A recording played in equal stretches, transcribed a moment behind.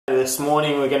This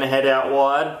morning we're going to head out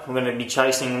wide. We're going to be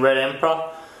chasing Red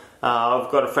Emperor. I've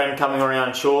got a friend coming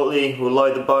around shortly. We'll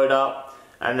load the boat up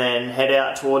and then head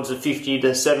out towards the 50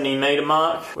 to 70 metre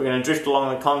mark. We're going to drift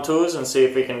along the contours and see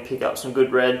if we can pick up some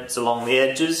good reds along the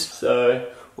edges. So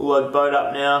we'll load the boat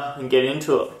up now and get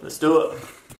into it. Let's do it.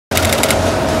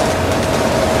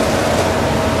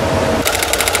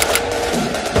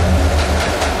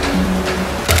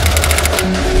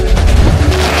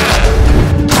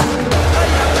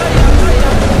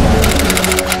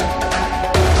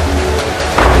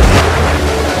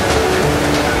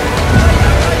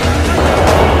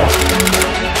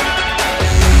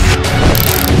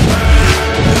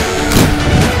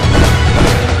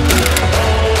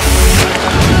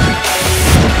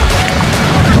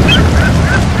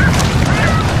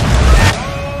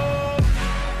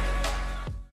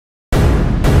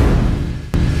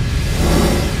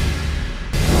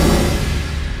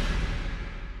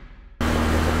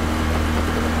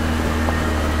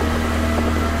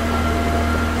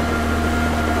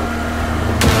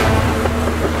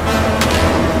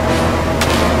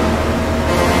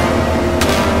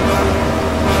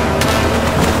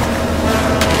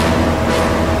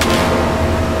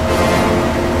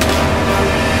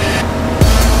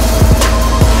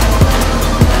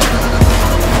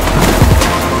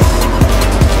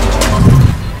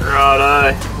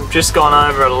 Just gone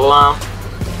over a lump.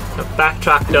 I've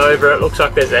backtracked over it. Looks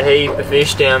like there's a heap of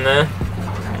fish down there.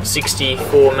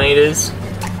 64 metres.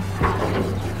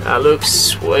 That looks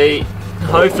sweet.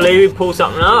 Hopefully we pull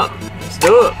something up. Let's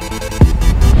do it.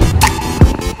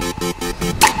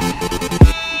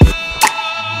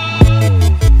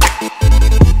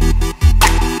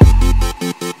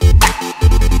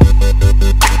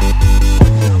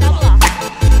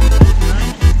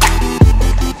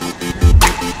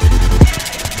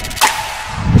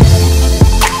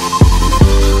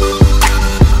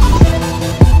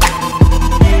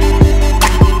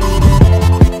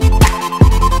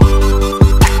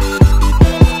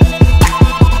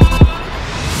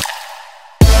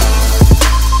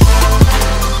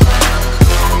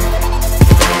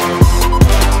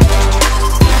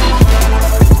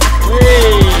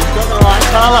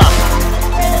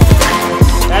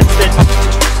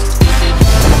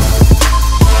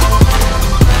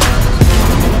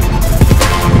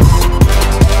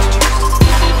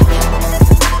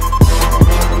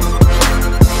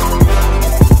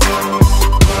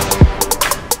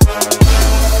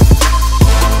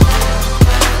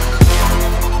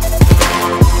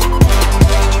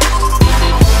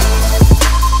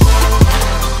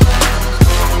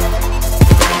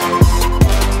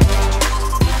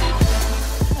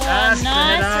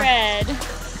 Nice red.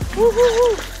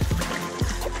 Woohoo!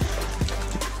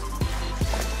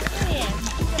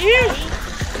 Yeah.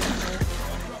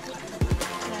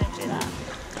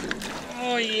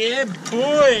 Oh yeah,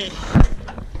 boy!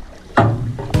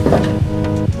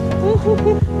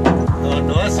 Oh,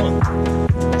 nice one.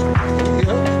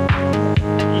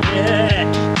 Yeah!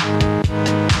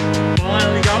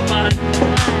 Finally got one.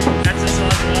 That's the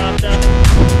size we're after.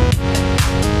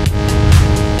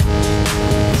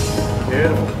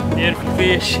 Beautiful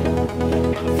fish.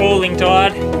 Falling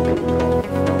tide.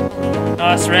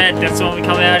 Nice red, that's what we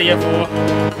come out here for.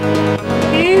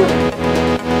 Phew.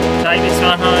 Take this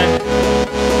one home.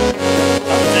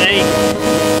 Up to eat.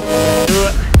 Do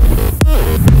it.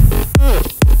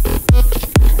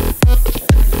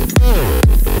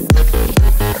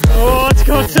 Oh, it's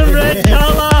got some red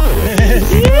colour.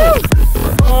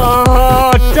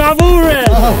 Oh, double red.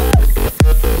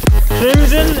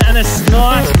 Crimson and a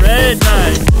nice red,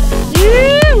 mate.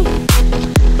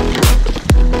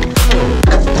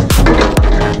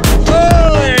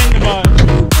 Oh, they're in the boat.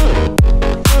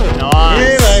 Nice.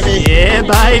 Yeah, baby. Yeah,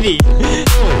 baby.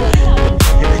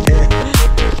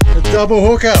 The double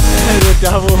hookup. The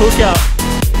double hookup.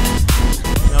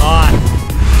 Nice.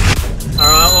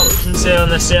 Alright, what we can see on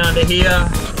the sounder here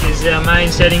is our main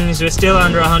settings. We're still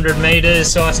under 100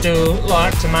 metres, so I still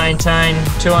like to maintain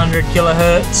 200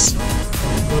 kilohertz.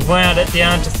 We've wound it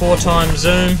down to 4 times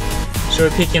zoom, so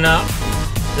we're picking up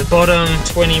the bottom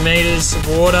 20 metres of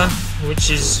water, which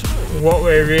is what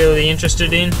we're really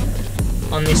interested in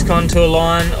on this contour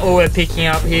line. All we're picking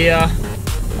up here,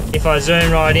 if I zoom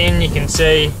right in, you can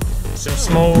see some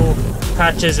small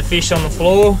patches of fish on the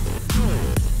floor,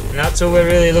 and that's all we're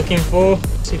really looking for.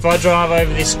 So if I drive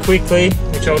over this quickly,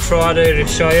 which I'll try to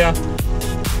show you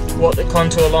what the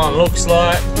contour line looks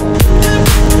like.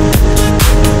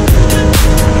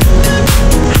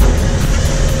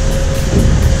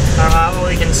 Alright, what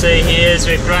we can see here is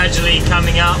we're gradually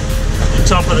coming up the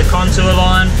top of the contour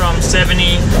line from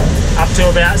 70 up to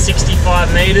about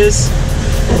 65 metres.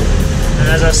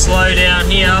 as I slow down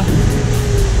here,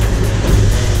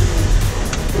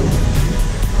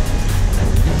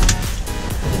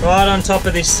 right on top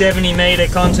of this 70-metre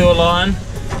contour line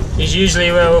is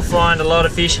usually where we'll find a lot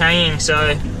of fish hanging.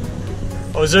 So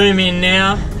I'll zoom in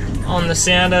now on the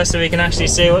sounder so we can actually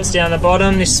see what's down the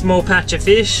bottom. This small patch of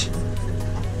fish,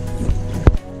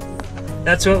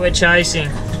 that's what we're chasing.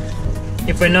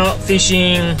 If we're not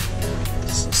fishing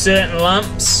certain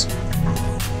lumps,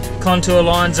 contour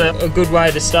lines are a good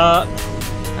way to start.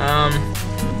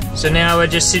 So now we're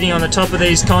just sitting on the top of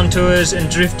these contours and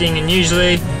drifting, and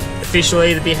usually the fish will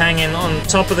either be hanging on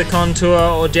top of the contour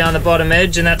or down the bottom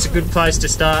edge, and that's a good place to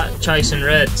start chasing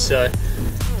reds. So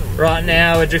right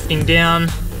now we're drifting down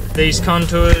these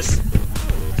contours,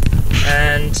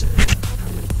 and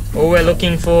all we're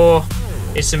looking for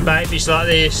is some bait fish like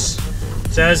this.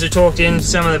 So as we talked in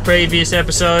some of the previous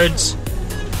episodes,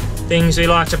 things we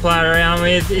like to play around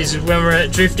with is when we're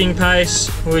at drifting pace,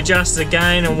 we'll adjust the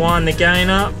gain and wind the gain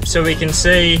up so we can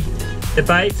see the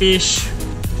bait fish,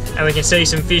 and we can see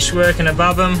some fish working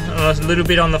above them and a little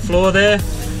bit on the floor there.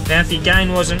 Now if your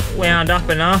gain wasn't wound up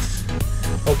enough,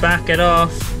 or back it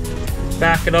off,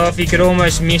 you could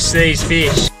almost miss these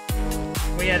fish.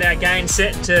 We had our gain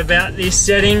set to about this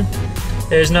setting.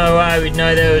 There's no way we'd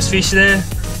know there was fish there.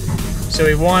 So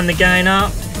we wind the gain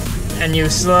up, and you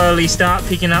slowly start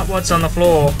picking up what's on the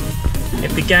floor.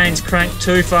 If the gain's cranked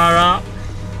too far up,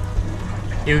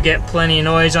 you'll get plenty of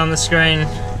noise on the screen,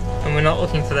 and we're not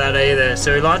looking for that either.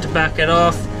 So we like to back it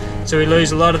off so we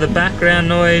lose a lot of the background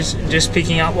noise and just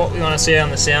picking up what we want to see on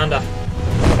the sounder.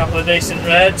 A couple of decent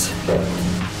reds.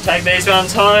 Take these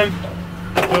ones home.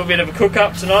 A little bit of a cook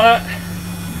up tonight.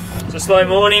 It's a slow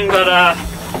morning, but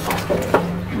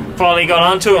finally got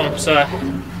onto them, so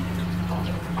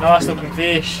nice looking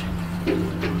fish.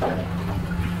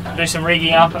 Do some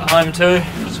rigging up at home too,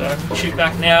 so shoot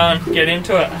back now and get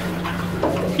into it.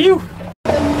 Phew!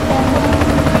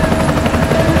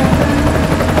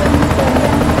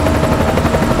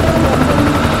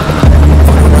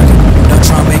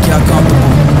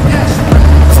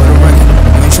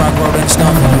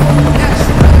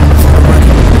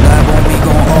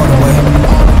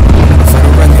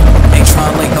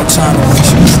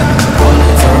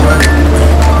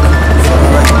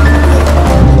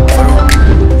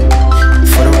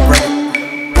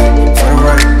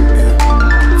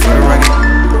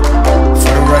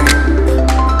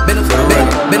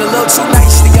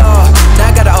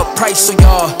 On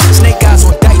y'all, snake eyes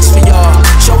on dice for y'all,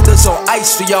 shoulders on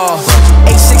ice for y'all.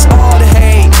 A6 all the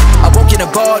hate, I won't get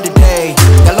a ball today.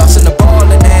 Got lost in the ball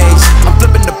and A's. I'm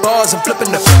flipping the bars, I'm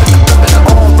flipping the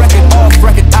on record, off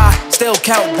record. I still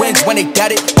count wins when they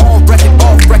got it. On record,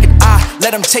 off record. I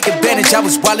let them take advantage. I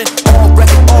was wildin'. On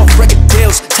record, off record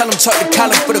deals. Tell them talk to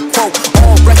Colin for the quote.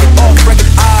 On record, off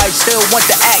record. I still want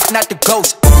the act, not the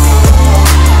ghost.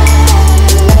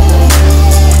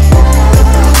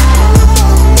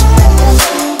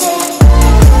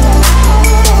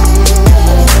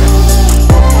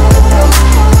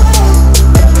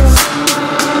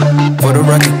 For the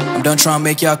record, I'm done trying to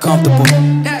make y'all comfortable.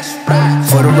 That's right.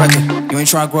 For the record, you ain't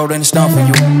trying to grow, then it's done for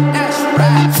you. That's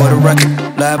right. For the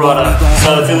record, lab right.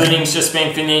 So the filleting's just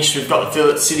been finished. We've got the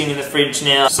fillets sitting in the fridge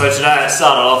now. So today I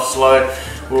started off slow.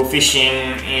 We were fishing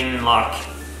in like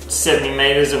 70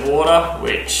 metres of water,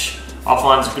 which I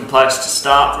find is a good place to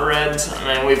start for reds.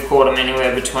 I mean, we've caught them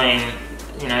anywhere between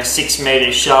 6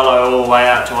 metres shallow all the way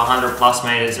out to 100 plus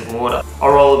metres of water.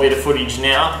 I'll roll a bit of footage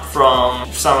now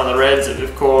from some of the reds that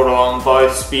we've caught on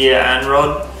both spear and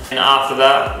rod, and after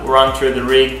that we'll run through the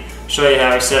rig, show you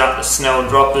how we set up the Snelled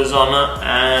droppers on it,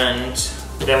 and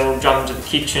then we'll jump into the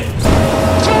kitchen.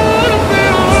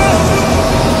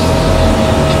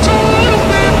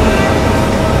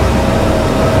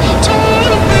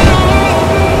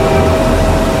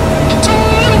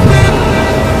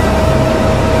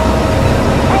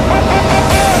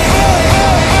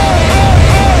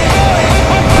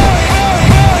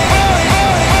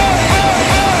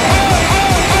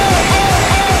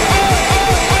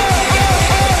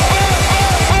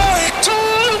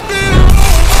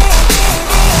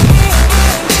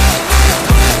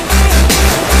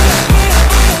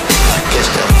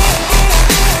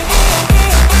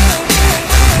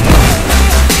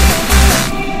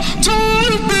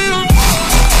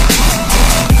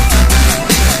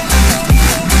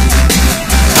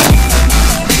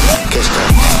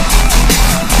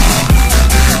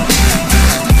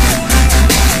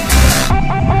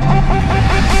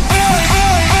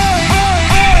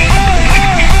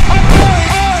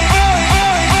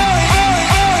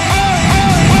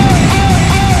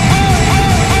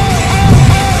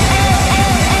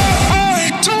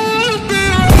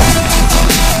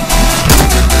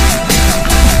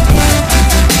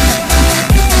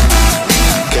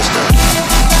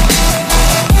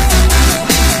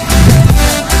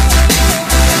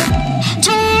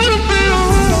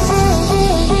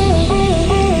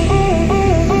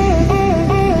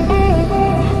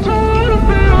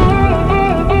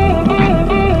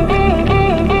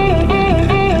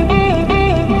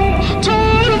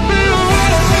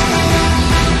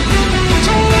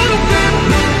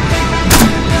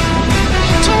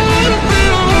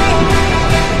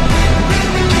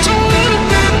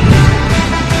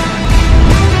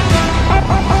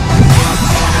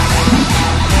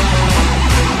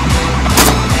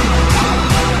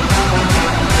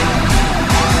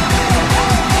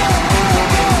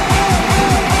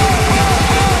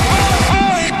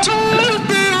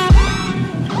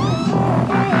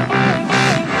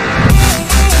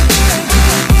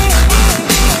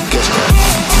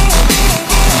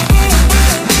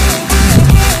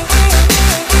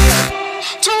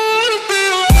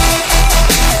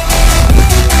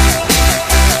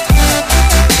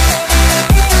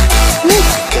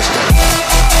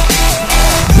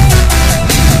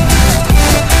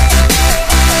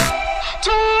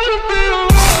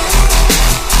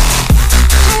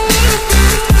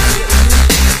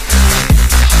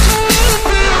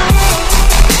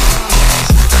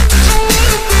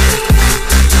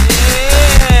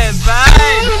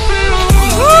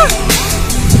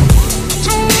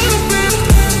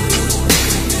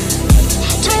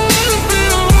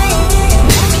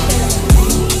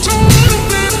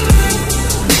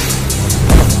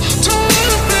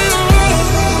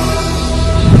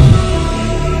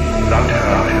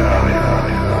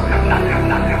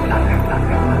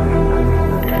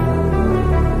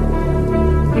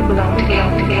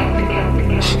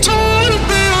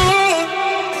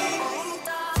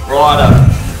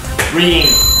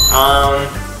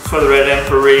 For the Red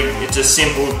Emperor rig, it's a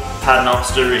simple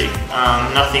paternoster rig,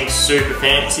 nothing super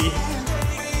fancy,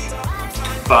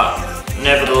 but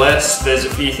nevertheless there's a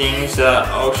few things that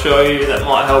I'll show you that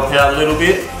might help out a little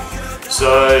bit.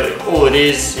 So all it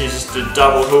is just a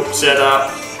double hook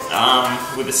setup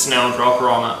with a Snelled dropper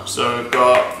on it. So we've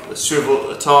got a swivel at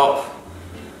the top,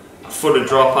 a foot of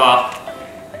dropper,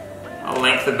 a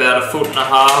length about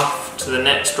 1.5 feet to the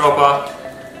next dropper,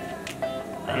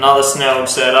 another Snelled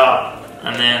setup,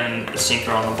 and then the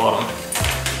sinker on the bottom.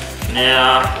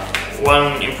 Now,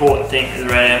 one important thing with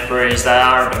the Red Emperor is they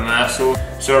are a demersal,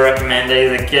 so I recommend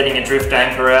either getting a drift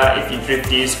anchor out if your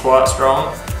drift is quite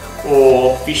strong,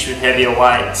 or fish with heavier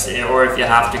weights, or if you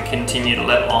have to continue to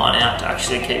let line out to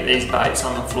actually keep these baits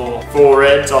on the floor. For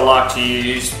reds, I like to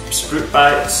use strip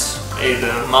baits,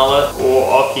 either mullet or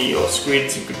ocky or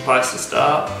squid's a good place to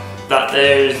start. That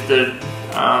there is the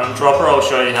dropper. I'll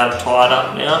show you how to tie it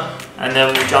up now, and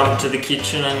then we'll jump to the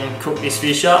kitchen and cook this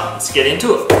fish up. Let's get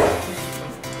into it.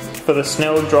 For the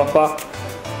Snelled dropper,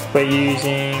 we're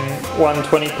using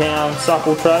 120-pound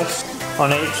supple trace.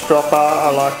 On each dropper, I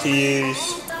like to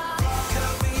use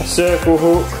a circle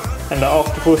hook and an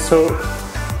octopus hook.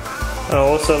 And I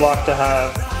also like to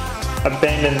have a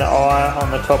bend in the eye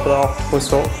on the top of the octopus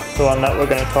hook, the one that we're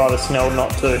going to tie the Snelled knot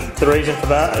to. The reason for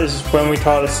that is when we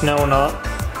tie the Snelled knot,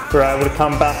 we're able to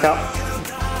come back up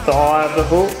the eye of the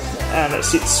hook and it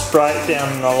sits straight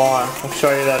down the line. I'll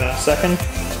show you that in a second.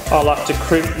 I like to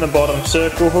crimp the bottom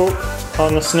circle hook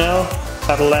on the Snelled.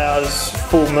 That allows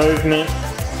full movement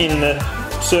in the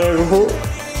circle hook.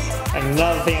 And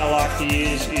another thing I like to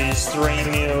use is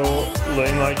 3mm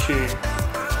Lumo tube.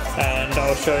 And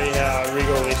I'll show you how I rig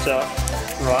all this up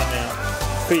right now.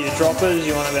 For your droppers,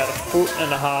 you want about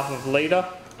 1.5 feet of leader.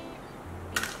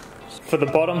 For the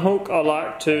bottom hook, I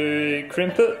like to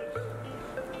crimp it.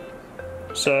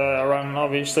 So I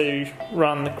obviously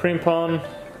run the crimp on.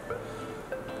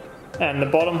 And the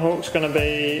bottom hook's going to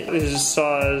be, this is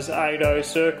size 8/0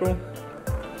 circle.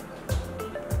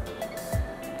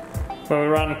 When we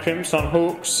run crimps on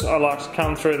hooks, I like to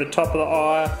come through the top of the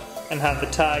eye and have the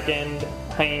tag end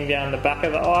hanging down the back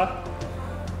of the eye.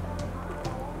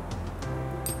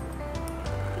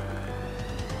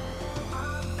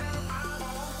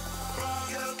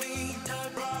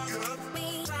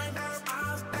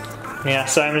 Now,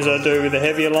 same as I do with the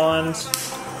heavier lines,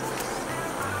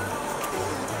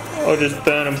 I'll just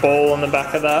burn a ball on the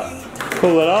back of that,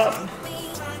 pull it up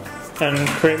and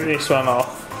crimp this one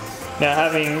off. Now,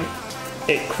 having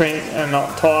it crimped and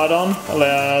not tied on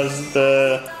allows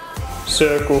the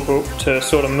circle hook to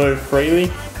sort of move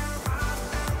freely.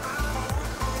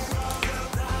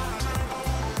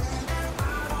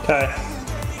 Okay,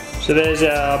 so there's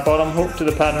our bottom hook to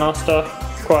the paternoster.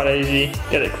 Quite easy,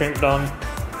 get it crimped on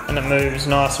and it moves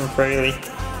nice and freely.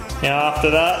 Now after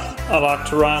that, I like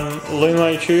to run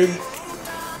Lumo tube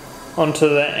onto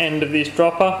the end of this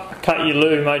dropper. Cut your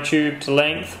Lumo tube to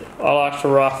length. I like to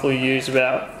roughly use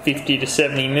about 50 to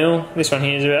 70mm. This one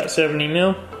here is about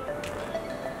 70mm.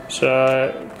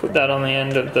 So put that on the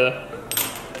end of the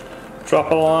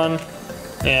dropper line.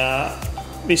 Now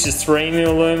this is 3mm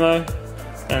Lumo,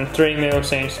 and 3mm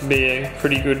seems to be a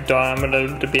pretty good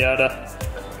diameter to be able to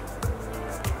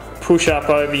push up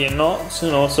over your knots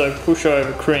and also push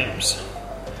over crimps.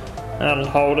 That'll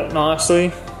hold it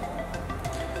nicely.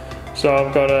 So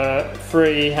I've got a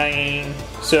free hanging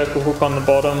circle hook on the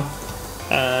bottom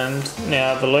and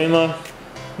now the Lumo.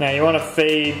 Now you want to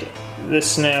feed the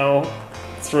Snell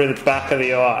through the back of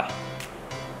the eye,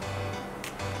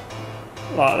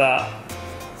 like that.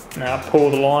 Now pull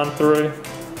the line through.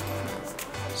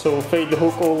 So we'll feed the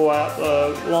hook all the way up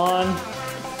the line,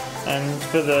 and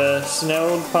for the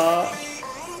Snelled part,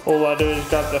 all I do is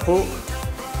grab the hook,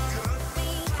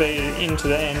 feed it into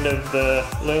the end of the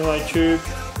Lumo tube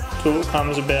till it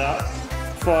comes about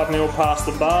 5mm past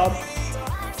the barb,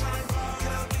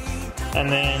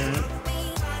 and then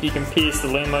you can pierce the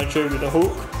Lumo tube with a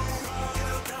hook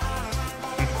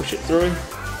and push it through,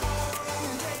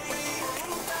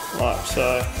 like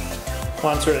so.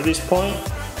 Once we're at this point,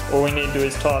 all we need to do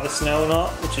is tie the Snell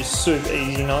knot, which is super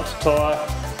easy knot to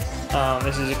tie.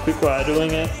 This is a quick way of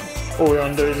doing it. All we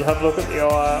want to do is have a look at the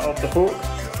eye of the hook.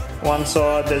 One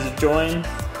side there's a join,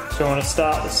 so I want to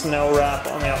start the Snell wrap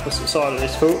on the opposite side of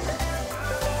this hook.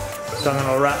 So I'm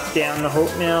going to wrap down the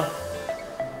hook now,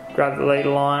 grab the leader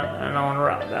line, and I want to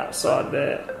wrap that side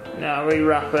there. Now we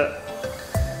wrap it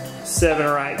 7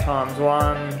 or 8 times.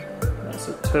 1, that's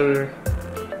a 2,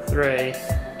 3,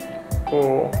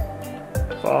 4,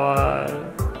 5.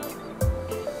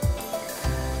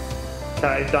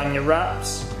 Okay, you've done your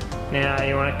wraps. Now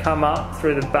you want to come up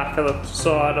through the back of the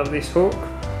side of this hook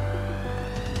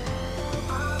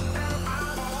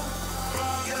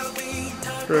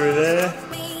through there,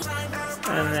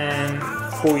 and then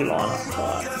pull your line up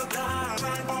tight.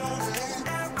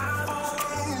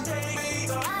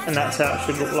 And that's how it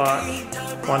should look like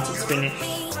once it's finished.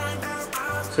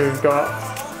 So we've got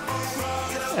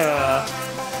a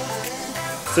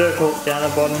circle hook down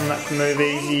the bottom that can move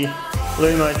easy,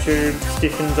 Lumo tube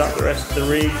stiffens up the rest of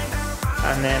the rig,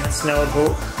 and then a Snelled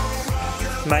hook.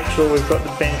 Make sure we've got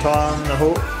the bent eye on the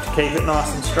hook to keep it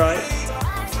nice and straight,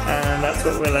 and that's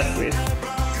what we're left with.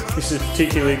 This is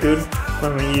particularly good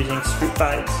when we're using strip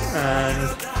baits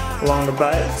and longer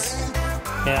baits.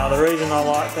 Now the reason I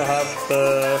like to have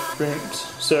the crimped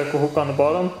circle hook on the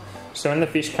bottom, so when the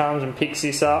fish comes and picks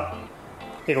this up,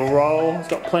 it'll roll. It's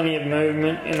got plenty of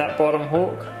movement in that bottom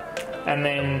hook, and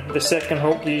then the second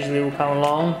hook usually will come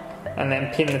along and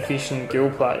then pin the fish in the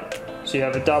gill plate. So you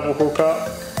have a double hook up,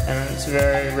 and it's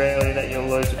very rarely that you'll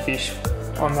lose a fish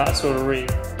on that sort of rig.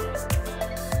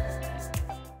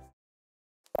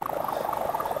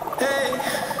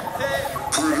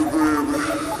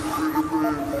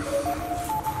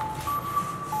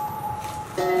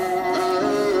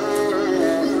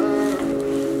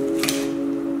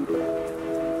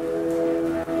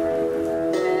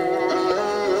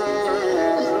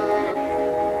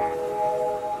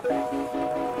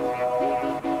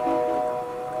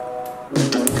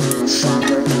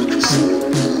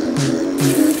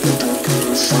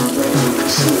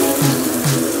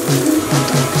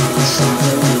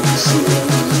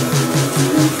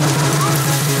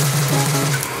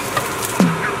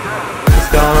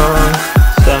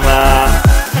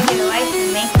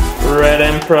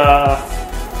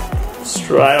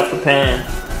 Straight off the pan.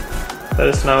 Let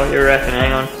us know what you reckon.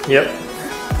 Hang on. Yep.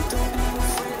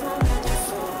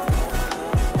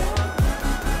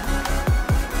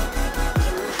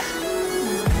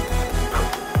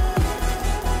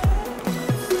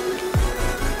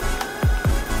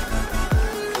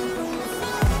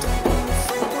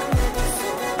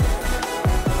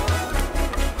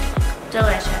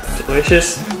 Delicious.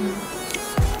 Delicious?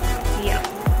 Mm-hmm. Yep.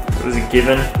 It was a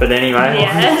given, but anyway.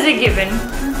 Yeah, it was a given.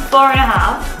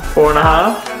 4.5.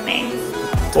 4.5? From me.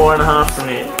 4.5 from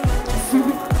it.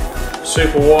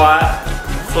 Super white,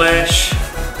 flesh,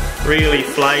 really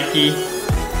flaky.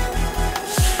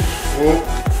 Whoop.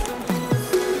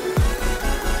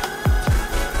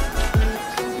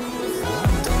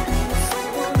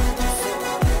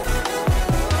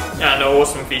 And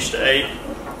awesome fish to eat.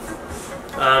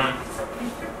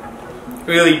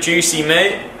 Really juicy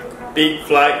meat, big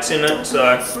flakes in it,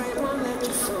 so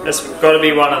it's got to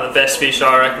be one of the best fish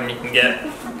I reckon you can get.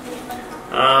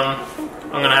 I'm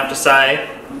going to have to say,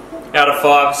 out of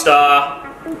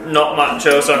 5-star, not much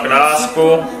else I could ask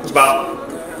for, but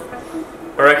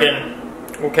I reckon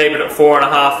we'll keep it at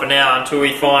 4.5 for now until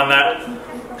we find that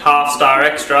half-star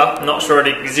extra. I'm not sure it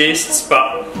exists,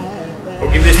 but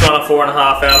we'll give this one a 4.5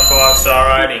 out of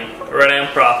 5-star rating. Red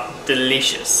Emperor,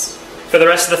 delicious. For the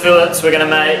rest of the fillets, we're going to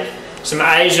make some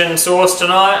Asian sauce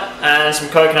tonight and some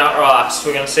coconut rice.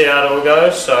 We're going to see how it all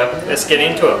goes, so let's get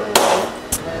into it.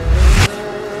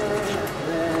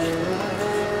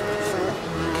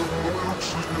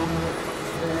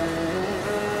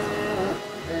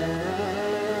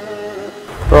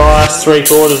 Rice,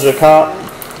 3/4 of a cup.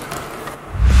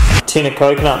 A tin of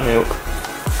coconut milk.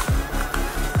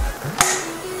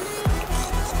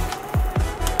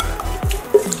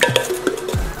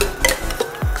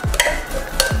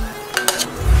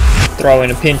 Throw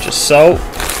in a pinch of salt,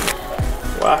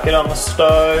 whack it on the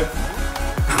stove,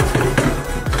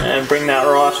 and bring that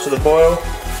rice to the boil.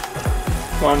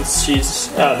 Once she's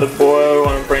at the boil, I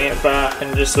want to bring it back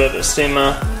and just let it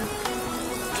simmer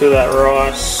till that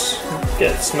rice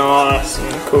gets nice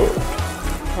and cooked.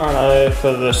 I know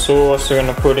for the sauce we're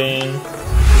going to put in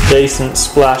a decent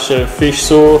splash of fish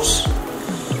sauce.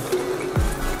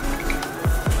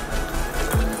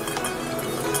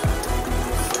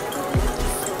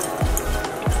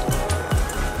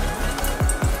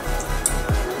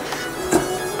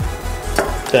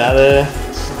 Out there,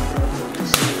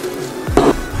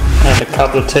 and a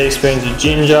couple of teaspoons of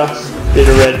ginger, bit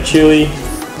of red chilli,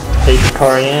 heap of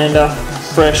coriander,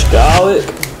 fresh garlic.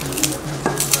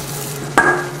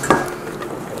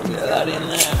 Get that in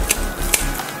there.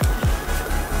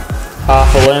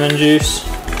 Half a lemon juice.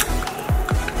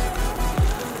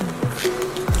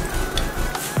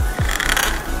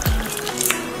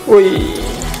 Whee!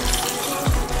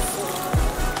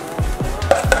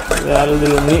 Give that a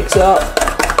little mix up.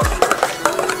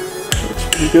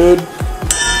 Good.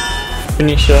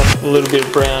 Finish off a little bit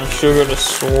of brown sugar to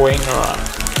swing right.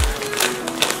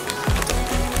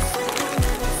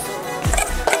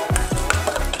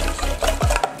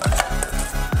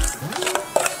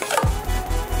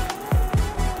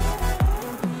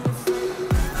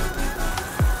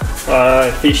 So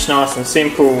fish nice and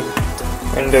simple.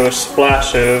 We're going to do a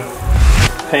splash of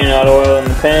peanut oil in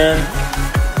the pan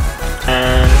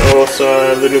and also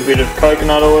a little bit of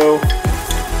coconut oil.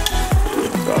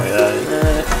 Got that in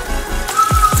there.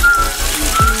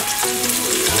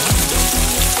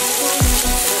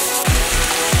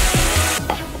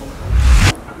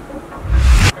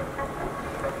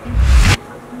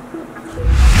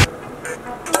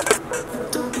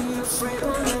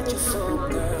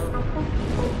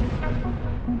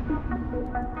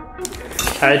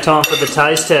 Okay, time for the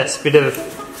taste test. Bit of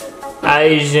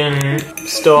Asian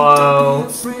style.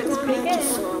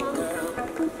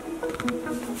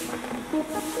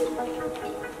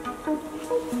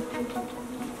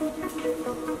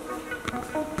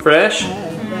 Fresh?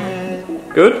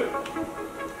 Good?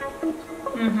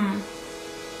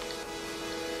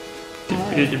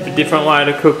 Different way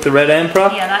to cook the red emperor.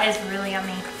 Yeah, that is really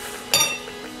yummy.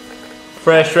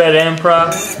 Fresh red emperor,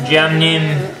 jam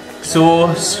nim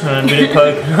sauce, and a bit of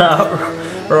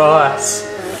coconut rice.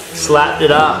 Slapped it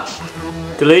up.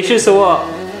 Delicious or what?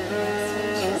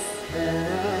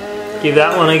 Give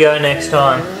that one a go next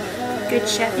time. Good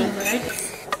chefing, bro.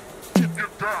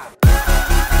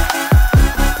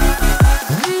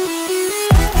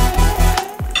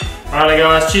 Alright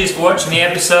guys, cheers for watching the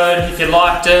episode. If you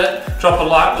liked it, drop a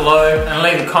like below and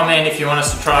leave a comment if you want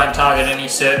us to try and target any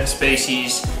certain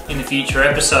species in the future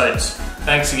episodes.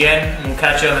 Thanks again, and we'll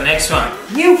catch you on the next one.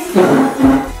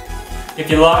 If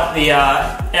you like the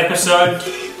episode,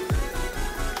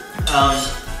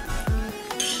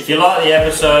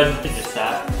 just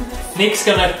that. Nick's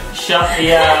gonna shut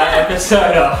the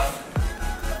episode off.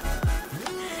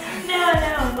 No.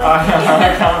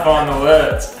 I can't find the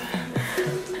words.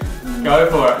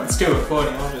 Go for it. It's still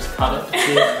recording. I'll just cut it.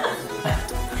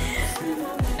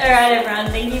 Alright everyone,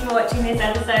 thank you for watching this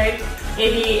episode.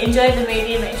 If you enjoyed the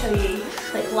movie, make sure you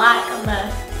click like on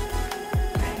the